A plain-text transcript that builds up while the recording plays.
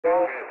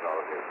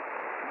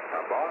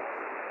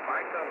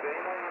A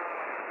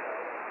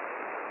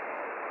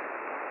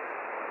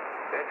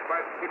gente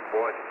faz o que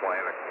pode com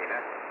ela aqui,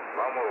 né?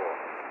 Vamos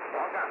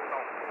ação.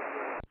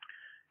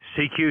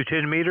 CQ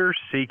 10 meter,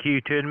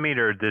 CQ 10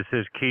 meter. This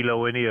is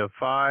Kilo India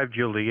 5,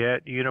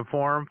 Juliet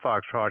Uniform,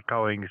 Foxtrot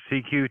calling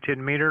CQ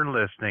 10 meter and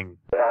listening.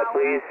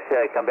 Please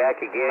come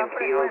back again,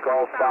 Kilo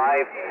Golf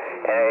 5.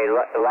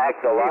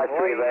 Lack the last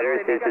three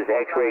letters. This is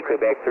X-Ray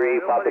Quebec 3,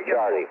 Papa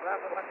Charlie.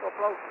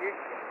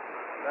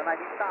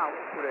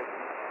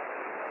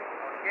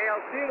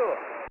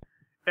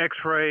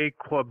 X-Ray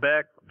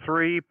Quebec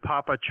 3,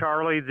 Papa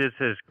Charlie. This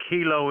is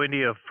Kilo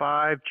India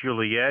 5,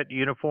 Juliet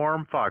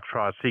Uniform,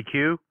 Foxtrot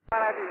CQ.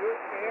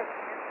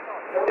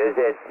 Is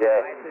it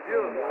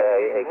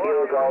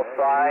Kilo Golf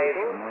 5,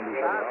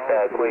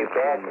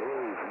 Quebec?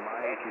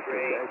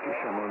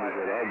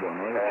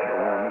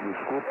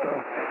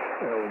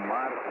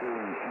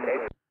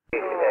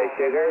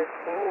 Sugar?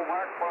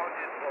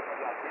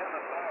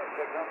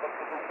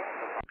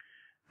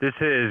 This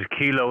is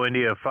Kilo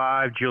India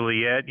 5,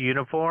 Juliet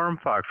Uniform,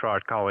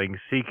 Foxtrot calling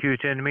CQ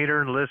 10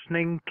 meter and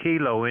listening.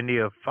 Kilo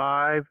India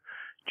 5,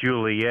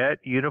 Juliet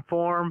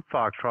Uniform,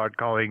 Foxtrot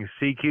calling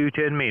CQ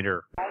 10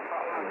 meter.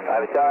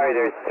 I'm sorry,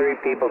 there's three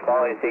people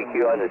calling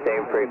CQ on the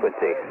same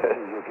frequency.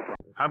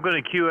 I'm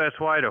going to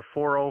QSY to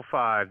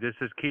 405. This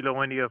is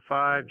Kilo India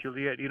 5,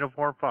 Juliet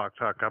Uniform,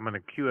 Foxtrot. I'm going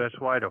to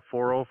QSY to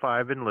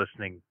 405 and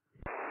listening.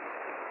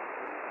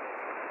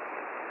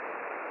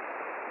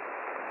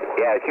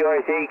 Yeah,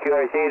 QRC,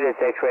 this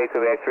is X-Ray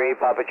Quebec 3,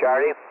 Papa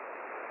Charlie.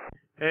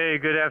 Hey,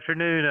 good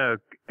afternoon,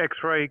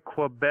 X-Ray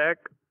Quebec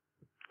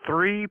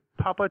 3,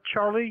 Papa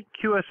Charlie,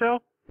 QSL?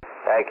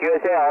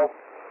 QSL.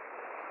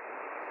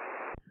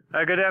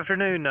 Good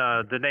afternoon,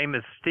 the name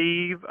is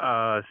Steve,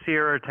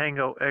 Sierra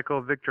Tango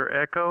Echo Victor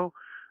Echo.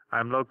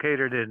 I'm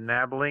located in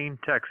Abilene,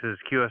 Texas,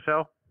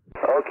 QSL.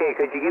 Okay,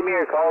 could you give me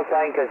your call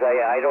sign, because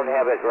I don't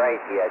have it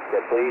right yet.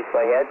 Please, go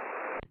ahead.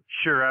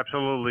 Sure,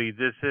 absolutely.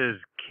 This is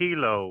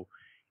Kilo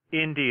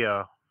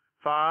India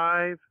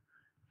 5,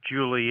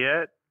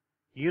 Juliet,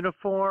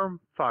 Uniform,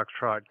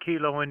 Foxtrot.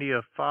 Kilo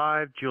India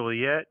 5,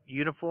 Juliet,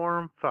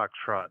 Uniform,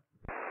 Foxtrot.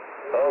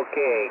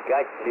 Okay,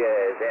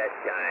 gotcha that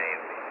time.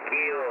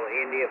 Kilo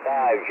India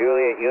 5,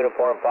 Juliet,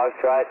 Uniform,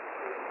 Foxtrot.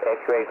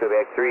 X-Ray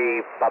Quebec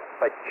 3,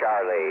 Papa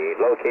Charlie.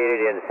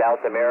 Located in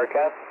South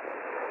America.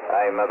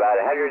 I'm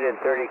about 130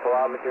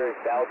 kilometers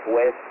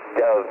southwest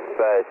of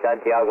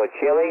Santiago,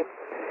 Chile.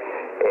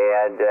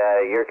 And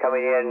you're coming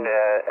in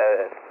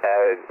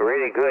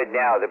really good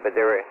now, but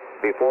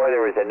before there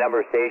was a number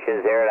of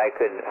stations there and I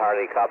couldn't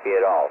hardly copy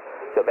it all.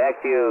 So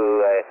back to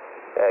you,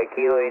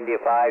 Kilo India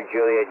 5,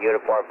 Juliet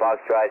Uniform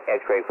Foxtrot,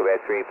 X-Ray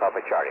Quebec 3,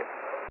 Papa Charlie.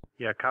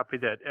 Yeah, copy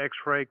that.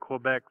 X-Ray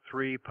Quebec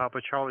 3, Papa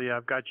Charlie.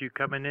 I've got you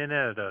coming in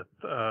at a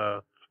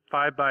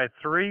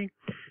 5x3.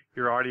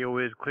 Your audio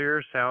is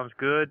clear, sounds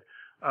good.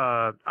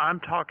 I'm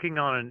talking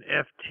on an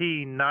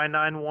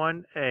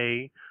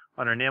FT991A.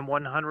 On an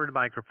M100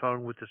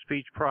 microphone with the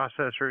speech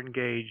processor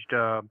engaged,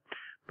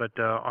 but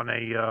on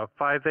a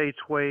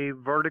 5/8 wave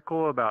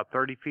vertical about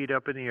 30 feet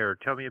up in the air.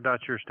 Tell me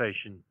about your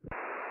station.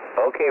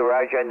 Okay,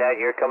 roger on that.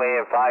 You're coming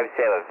in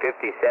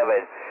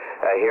 57.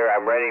 Here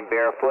I'm running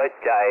barefoot.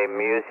 I'm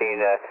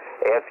using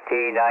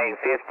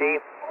FT950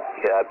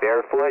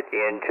 barefoot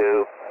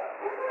into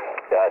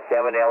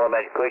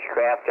 7-element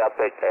Cushcraft up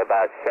at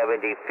about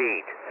 70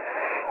 feet.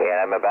 And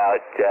I'm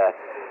about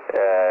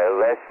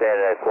less than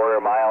a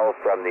quarter mile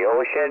from the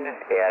ocean,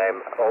 and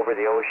I'm over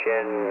the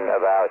ocean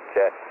about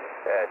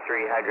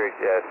 300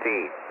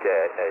 feet.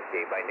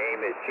 See, my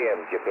name is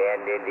Jim,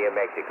 Japan, India,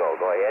 Mexico.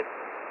 Go ahead.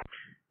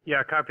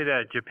 Yeah, copy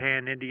that.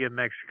 Japan, India,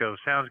 Mexico.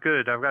 Sounds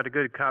good. I've got a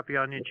good copy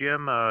on you,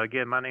 Jim.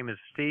 Again, my name is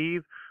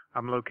Steve.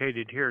 I'm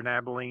located here in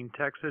Abilene,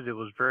 Texas. It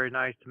was very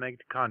nice to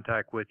make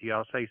contact with you.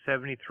 I'll say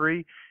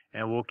 73,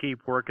 and we'll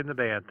keep working the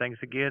band.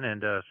 Thanks again,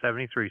 and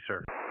 73,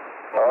 sir.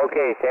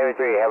 Okay,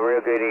 73. Have a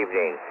real good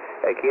evening.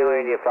 Kilo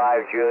India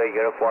 5, Juliet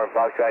Uniform,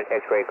 Foxtrot,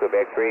 X-Ray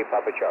Quebec 3,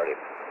 Papa Charlie.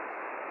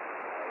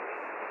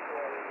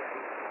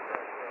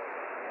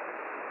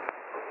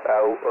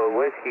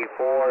 Whiskey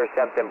 4,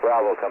 something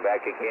Bravo, come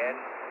back again.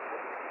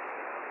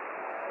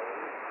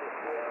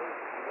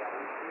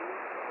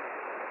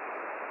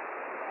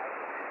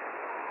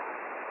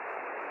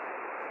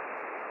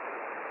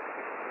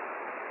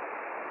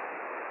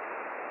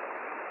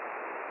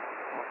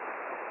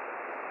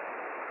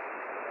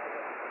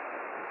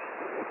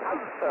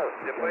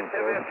 Depois você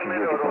vê se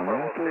melhorou para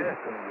você.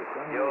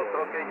 E eu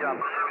troquei de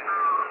amarra.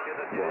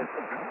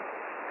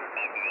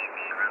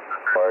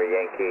 Or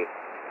Yankee.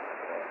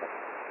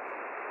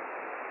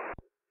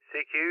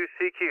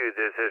 CQ,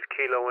 this is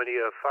Kilo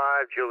India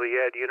 5,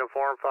 Juliet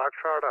Uniform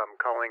Foxtrot. I'm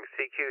calling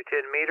CQ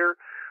 10 meter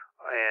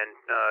and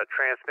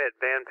transmit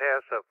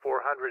bandpass of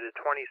 400 to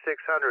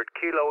 2600.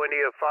 Kilo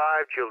India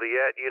 5,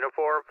 Juliet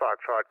Uniform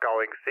Foxtrot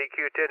calling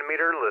CQ 10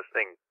 meter,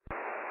 listening.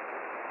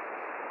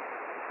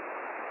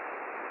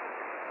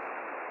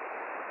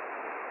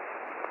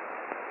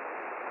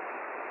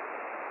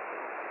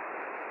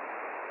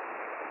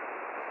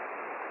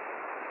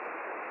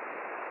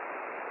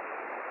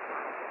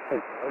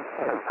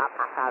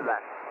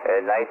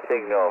 Nice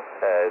signal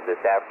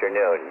this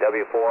afternoon.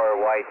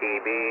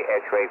 W4YTB,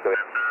 X-ray for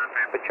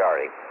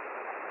Charlie.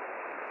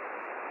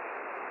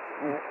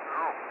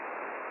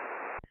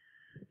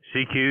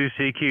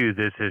 CQ,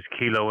 this is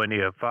Kilo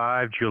India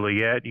 5,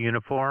 Juliet,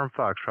 Uniform,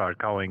 Foxtrot,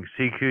 calling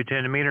CQ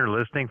 10 meter,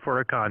 listening for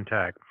a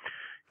contact.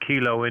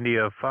 Kilo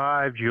India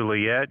 5,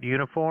 Juliet,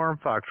 Uniform,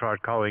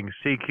 Foxtrot, calling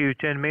CQ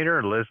 10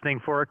 meter, listening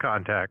for a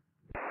contact.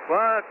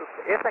 Quantos?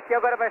 Esse aqui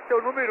agora vai ser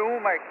o número 1,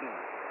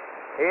 Marquinhos.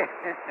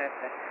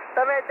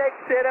 Também tem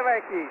que ser, né,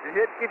 Marquinhos? Do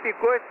jeito que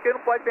ficou, esse aqui não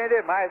pode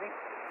vender mais, hein?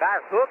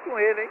 Casou com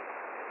ele, hein?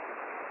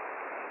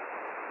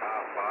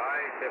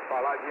 Rapaz, você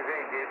falar de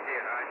vender esse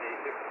rádio aí,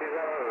 você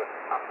precisa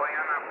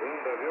apanhar na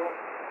bunda, viu?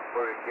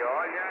 Porque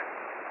olha...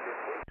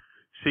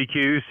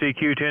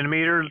 CQ 10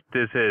 meter,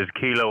 this is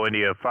Kilo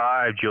India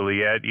 5,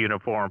 Juliet,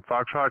 Uniform,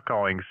 Foxtrot,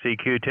 calling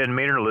CQ 10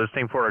 meter,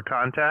 listening for a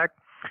contact.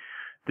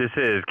 This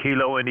is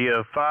Kilo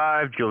India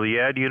 5,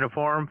 Juliet,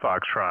 Uniform,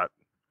 Foxtrot,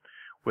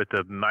 with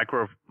the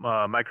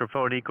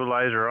microphone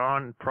equalizer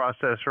on,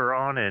 processor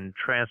on, and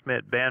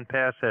transmit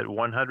bandpass at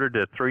 100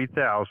 to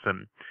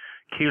 3000.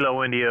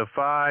 Kilo India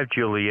 5,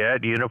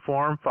 Juliet,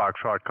 Uniform,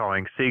 Foxtrot,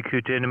 calling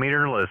CQ 10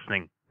 meter,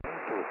 listening.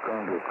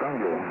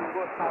 Não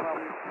gostava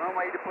muito não,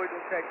 mas depois de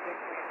um certo tempo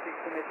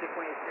comecei a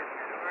conhecer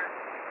melhor.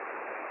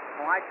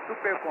 Um rádio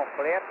super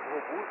completo,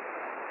 robusto.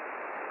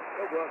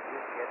 Eu gosto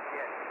disso,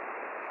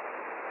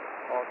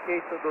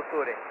 Ok, seu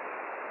doutor.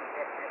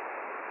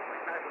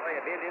 Tá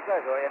joia,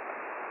 beleza, joia.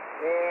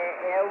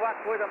 É uma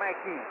coisa,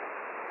 Marquinhos.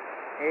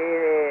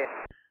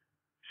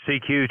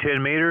 CQ 10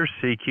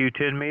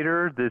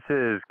 meter, this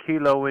is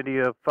Kilo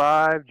India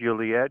 5,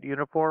 Juliet,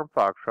 Uniform,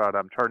 Foxtrot.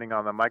 I'm turning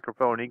on the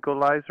microphone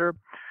equalizer.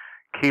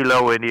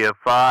 Kilo India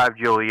 5,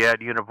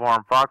 Juliet,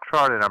 Uniform,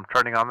 Foxtrot, and I'm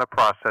turning on the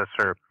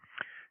processor.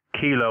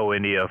 Kilo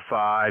India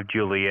 5,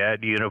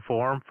 Juliet,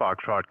 Uniform,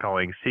 Foxtrot,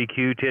 calling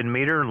CQ 10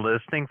 meter,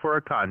 listening for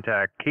a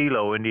contact.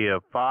 Kilo India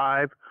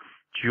 5,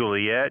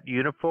 Juliet,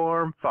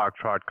 Uniform,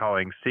 Foxtrot,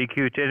 calling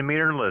CQ 10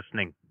 meter,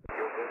 listening.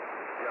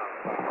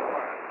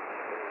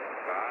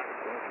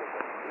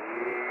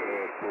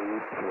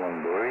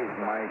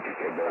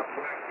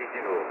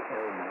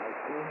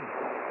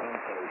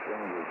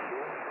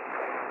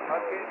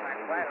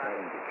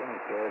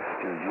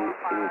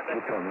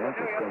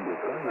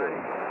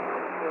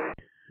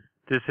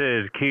 This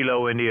is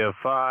Kilo India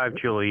 5,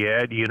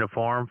 Juliet,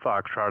 Uniform,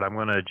 Foxtrot. I'm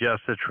going to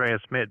adjust the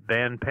transmit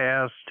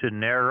bandpass to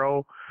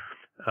narrow.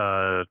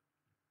 Kilo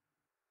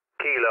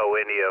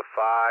India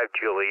 5,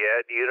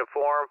 Juliet,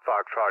 Uniform,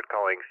 Foxtrot,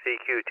 calling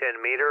CQ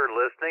 10 meter,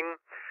 listening.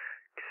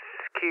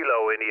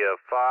 Kilo India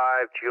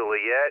 5,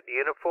 Juliet,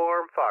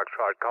 Uniform,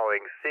 Foxtrot,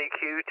 calling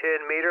CQ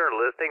 10 meter,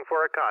 listening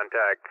for a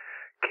contact.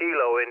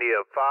 Kilo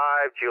India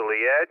 5,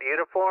 Juliet,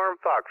 Uniform,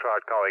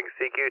 Foxtrot, calling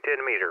CQ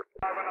 10 meter.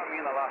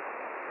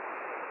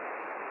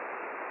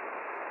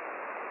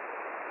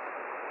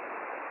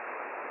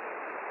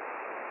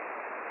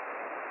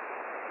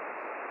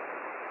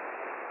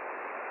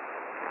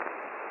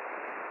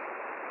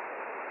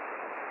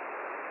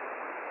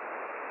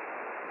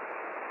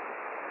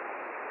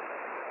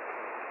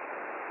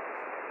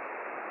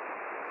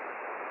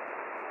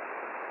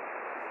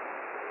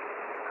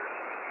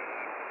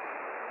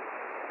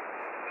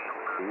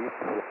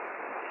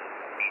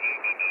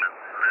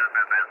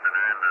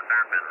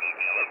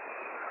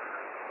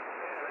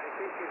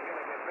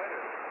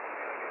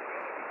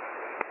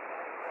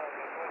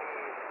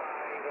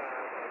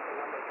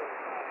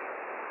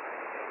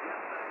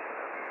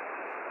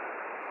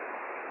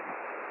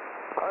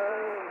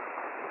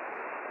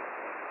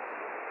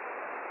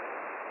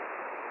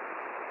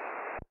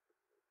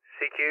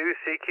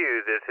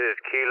 CQ, this is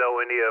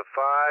Kilo India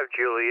 5,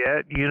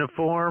 Juliet,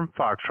 Uniform,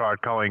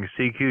 Foxtrot, calling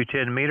CQ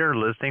 10 meter,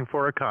 listening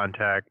for a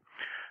contact.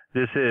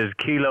 This is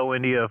Kilo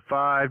India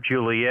 5,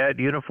 Juliet,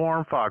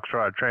 Uniform,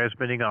 Foxtrot,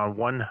 transmitting on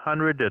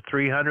 100 to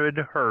 300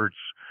 hertz,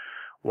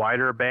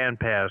 wider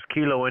bandpass.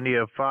 Kilo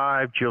India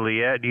 5,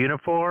 Juliet,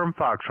 Uniform,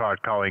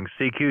 Foxtrot, calling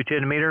CQ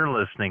 10 meter,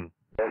 listening.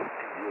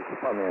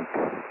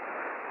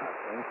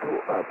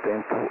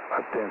 Atento.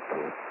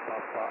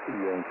 Papa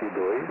Yankee 2,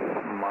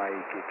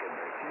 Mike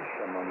Quebec,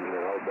 chamando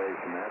geral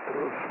 10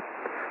 metros.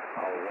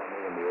 Alva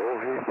me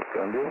ouve,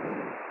 câmbio.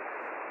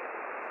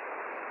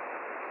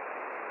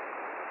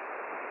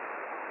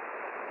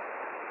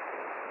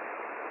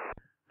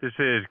 This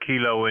is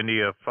Kilo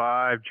India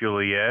 5,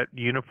 Juliet,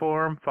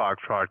 Uniform,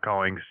 Foxtrot,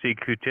 calling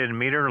CQ 10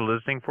 meter,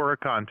 listening for a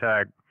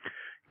contact.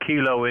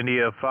 Kilo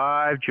India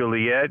 5,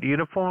 Juliet,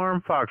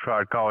 Uniform,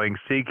 Foxtrot, calling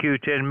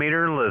CQ 10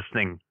 meter,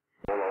 listening.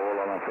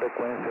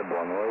 Frequência,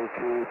 boa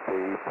noite,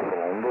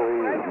 TY2,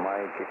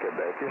 Mike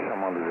Quebec,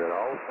 chamando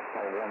geral,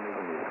 algum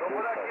amigo me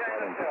escuta,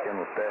 para um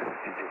pequeno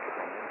teste de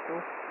equipamento,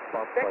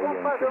 Papa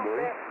Yankee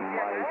 2,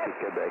 Mike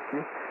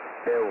Quebec,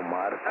 é o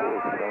Marco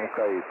São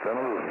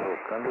Caetano do Sul,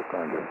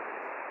 câmbio.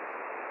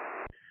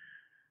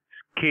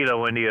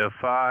 Kilo India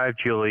 5,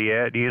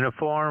 Juliet,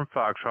 Uniform,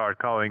 Foxtrot,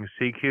 calling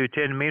CQ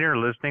 10 meter,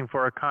 listening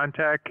for a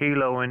contact.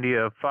 Kilo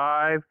India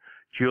 5,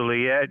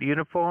 Juliet,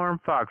 Uniform,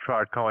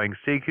 Foxtrot, calling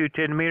CQ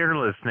 10 meter,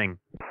 listening.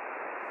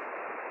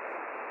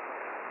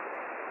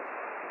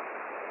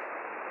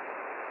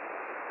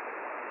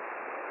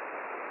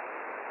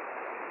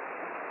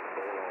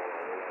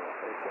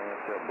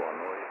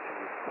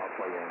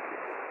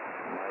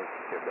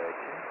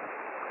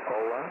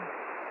 Holland,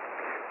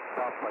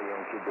 Papa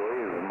Yankee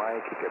 2,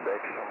 Mike,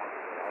 Quebec,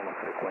 chamando na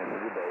frequência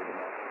de 10,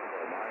 né?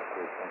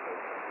 Michael,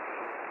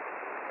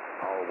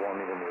 algum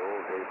amigo me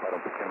ouve aí para um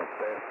pequeno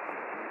teste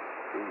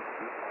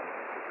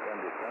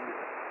de câmbio.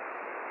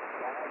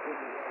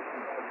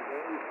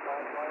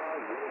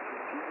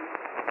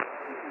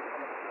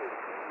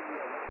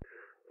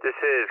 This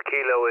is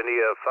Kilo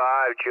India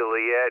 5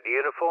 Juliet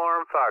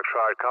Uniform,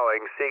 Foxtrot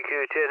calling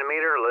CQ 10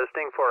 meter,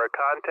 listening for a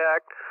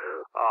contact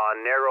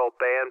on narrow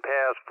band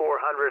pass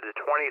 400 to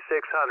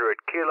 2600.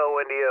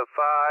 Kilo India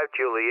 5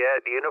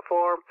 Juliet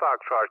Uniform,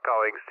 Foxtrot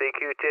calling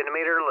CQ 10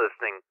 meter,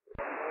 listening.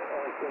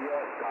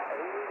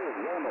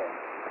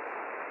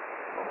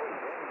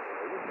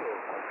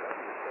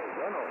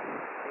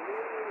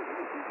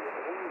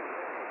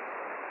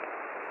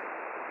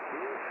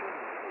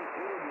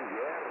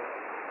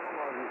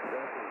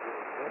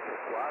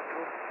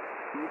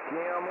 E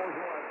tínhamos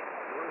um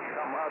aviador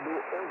chamado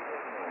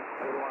Ozano,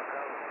 por uma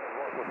casa da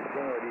Vossa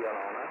Senhoria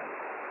não, né?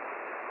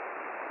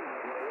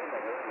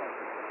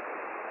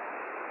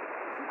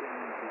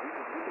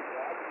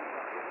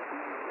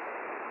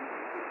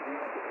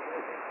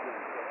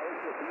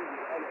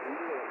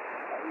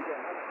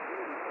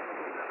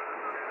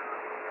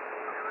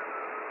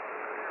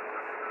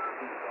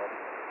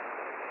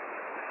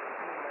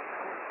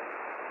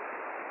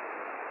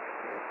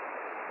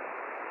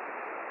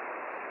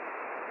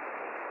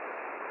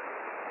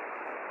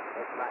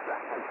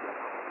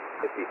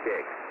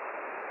 $56.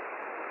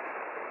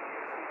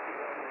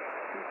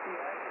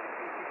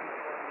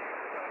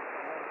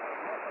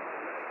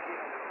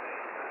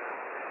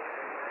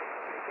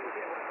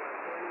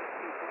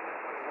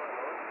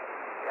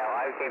 Now,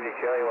 I came to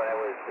Chile when I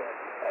was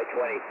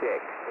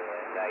 26,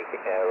 and I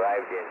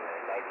arrived in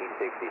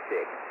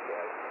 1966.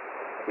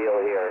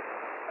 Still here.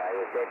 I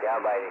was sent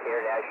down by an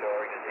international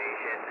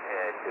organization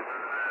to...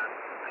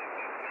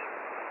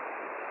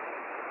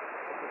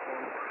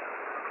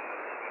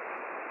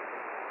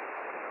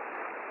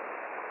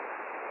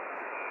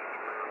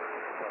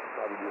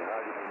 De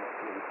rádio por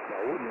motivo de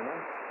saúde, né?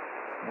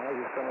 Nós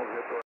estamos retornando.